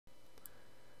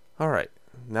Alright,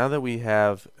 now that we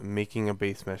have making a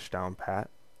base mesh down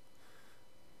pat,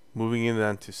 moving it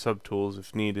onto subtools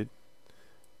if needed,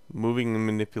 moving and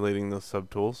manipulating those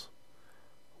subtools,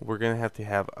 we're going to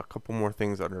have a couple more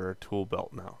things under our tool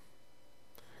belt now.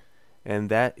 And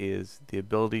that is the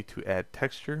ability to add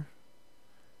texture,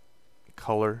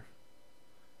 color,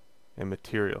 and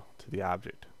material to the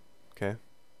object. Okay?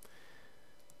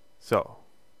 So,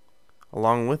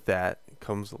 along with that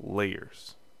comes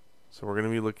layers. So we're going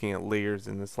to be looking at layers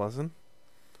in this lesson.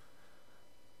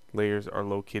 Layers are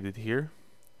located here,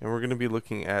 and we're going to be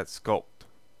looking at sculpt.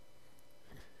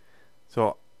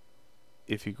 So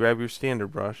if you grab your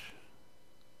standard brush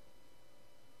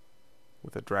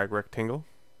with a drag rectangle,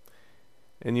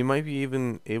 and you might be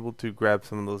even able to grab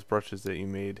some of those brushes that you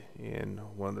made in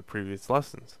one of the previous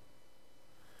lessons.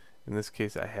 In this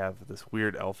case I have this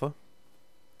weird alpha,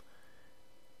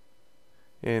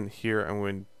 and here I'm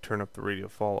going to turn up the radial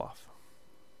fall off.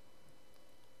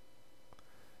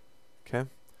 Okay.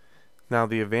 Now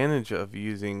the advantage of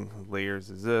using layers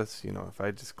is this, if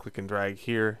I just click and drag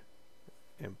here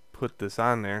and put this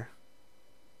on there,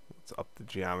 let's up the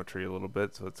geometry a little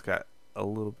bit so it's got a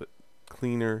little bit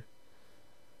cleaner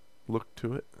look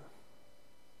to it.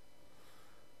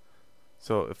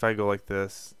 So if I go like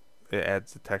this, it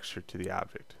adds the texture to the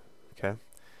object. Okay.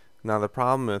 Now the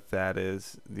problem with that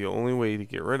is the only way to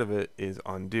get rid of it is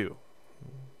undo.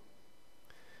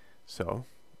 So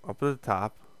up at the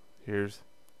top, here's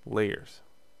layers.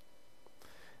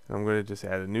 And I'm going to just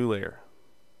add a new layer.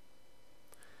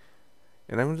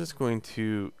 And I'm just going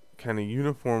to kind of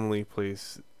uniformly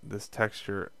place this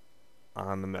texture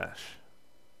on the mesh.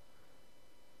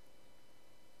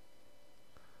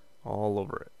 All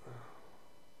over it.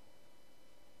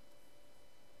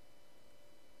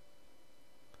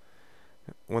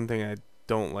 One thing I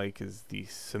don't like is the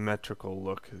symmetrical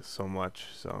look so much,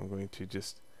 so I'm going to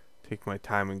just take my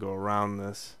time and go around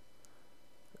this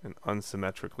and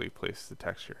unsymmetrically place the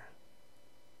texture.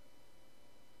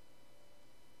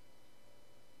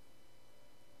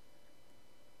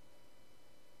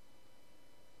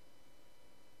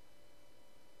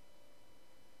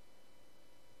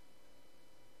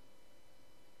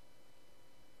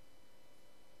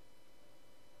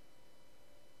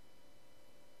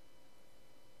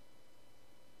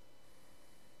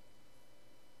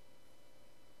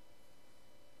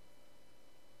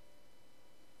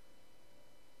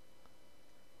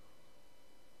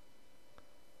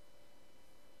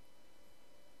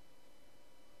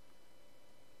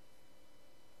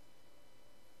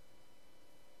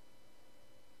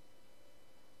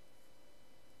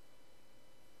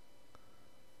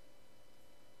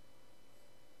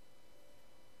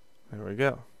 There we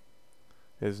go.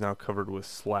 It is now covered with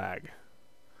slag.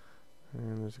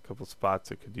 And there's a couple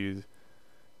spots I could use.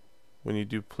 When you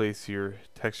do place your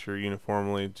texture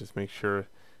uniformly, just make sure,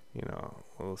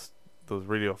 those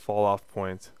radial fall off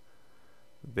points,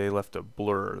 they left a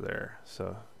blur there.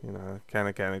 So, kind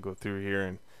of go through here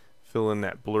and fill in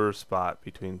that blur spot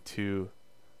between two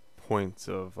points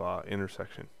of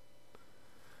intersection.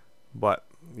 But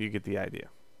you get the idea.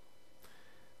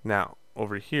 Now,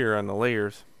 over here on the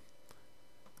layers,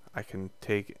 I can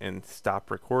take and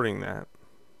stop recording that,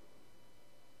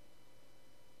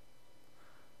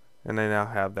 and I now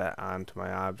have that onto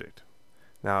my object.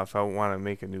 Now if I want to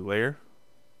make a new layer,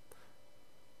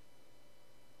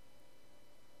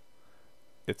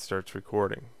 it starts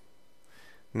recording.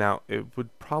 Now it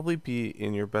would probably be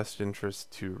in your best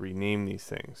interest to rename these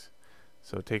things.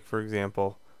 So take for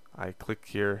example, I click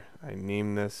here, I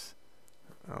name this,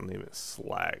 I'll name it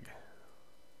slag.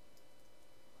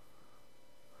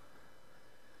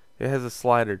 It has a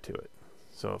slider to it.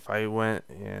 So if I went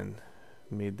and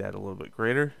made that a little bit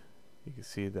greater, you can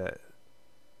see that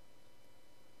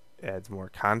it adds more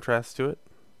contrast to it.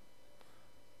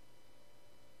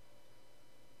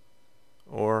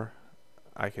 Or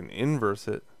I can inverse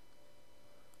it,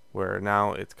 where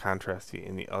now it's contrasty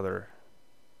in the other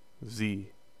Z.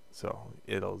 So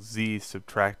it'll Z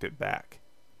subtract it back,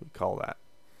 we call that.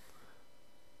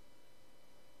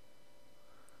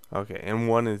 Okay, and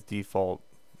 1 is default,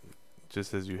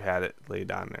 just as you had it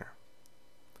laid on there.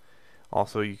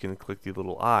 Also, you can click the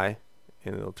little eye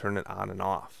and it'll turn it on and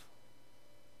off.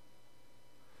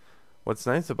 What's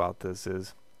nice about this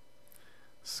is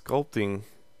sculpting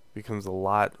becomes a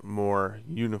lot more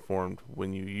uniformed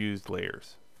when you use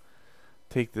layers.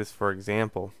 Take this for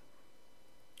example.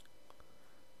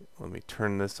 Let me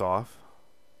turn this off.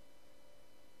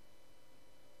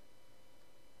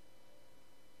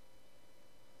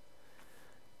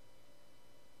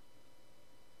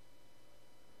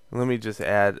 Let me just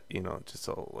add, just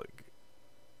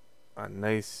a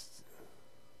nice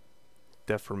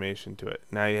deformation to it.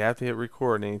 Now you have to hit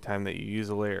record anytime that you use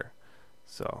a layer.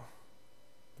 So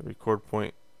the record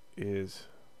point is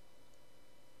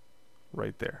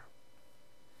right there.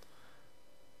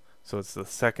 So it's the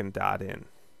second dot in.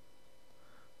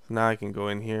 So now I can go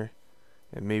in here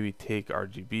and maybe take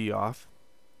RGB off.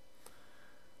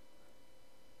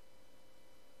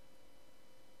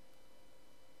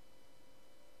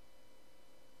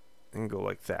 And go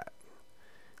like that.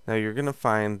 Now you're going to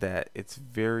find that it's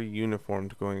very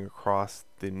uniform going across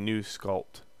the new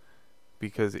sculpt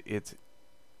because it's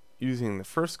using the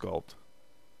first sculpt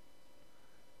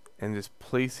and just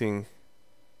placing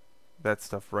that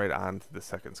stuff right onto the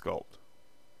second sculpt.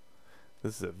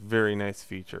 This is a very nice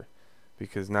feature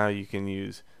because now you can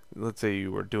use, let's say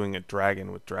you were doing a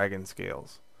dragon with dragon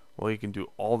scales. Well, you can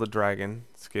do all the dragon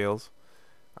scales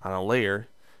on a layer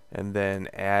and then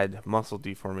add muscle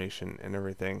deformation and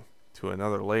everything to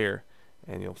another layer,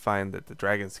 and you'll find that the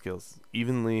dragon scales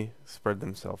evenly spread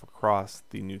themselves across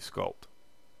the new sculpt.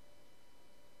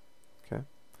 Okay.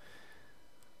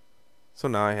 So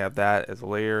now I have that as a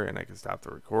layer, and I can stop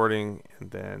the recording,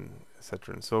 and then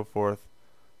etc. and so forth.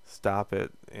 Stop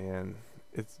it, and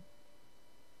it's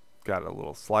got a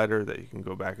little slider that you can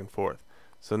go back and forth.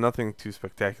 So nothing too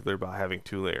spectacular about having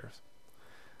two layers.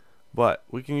 But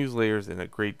we can use layers in a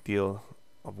great deal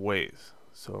of ways.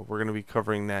 So we're going to be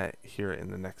covering that here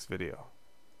in the next video.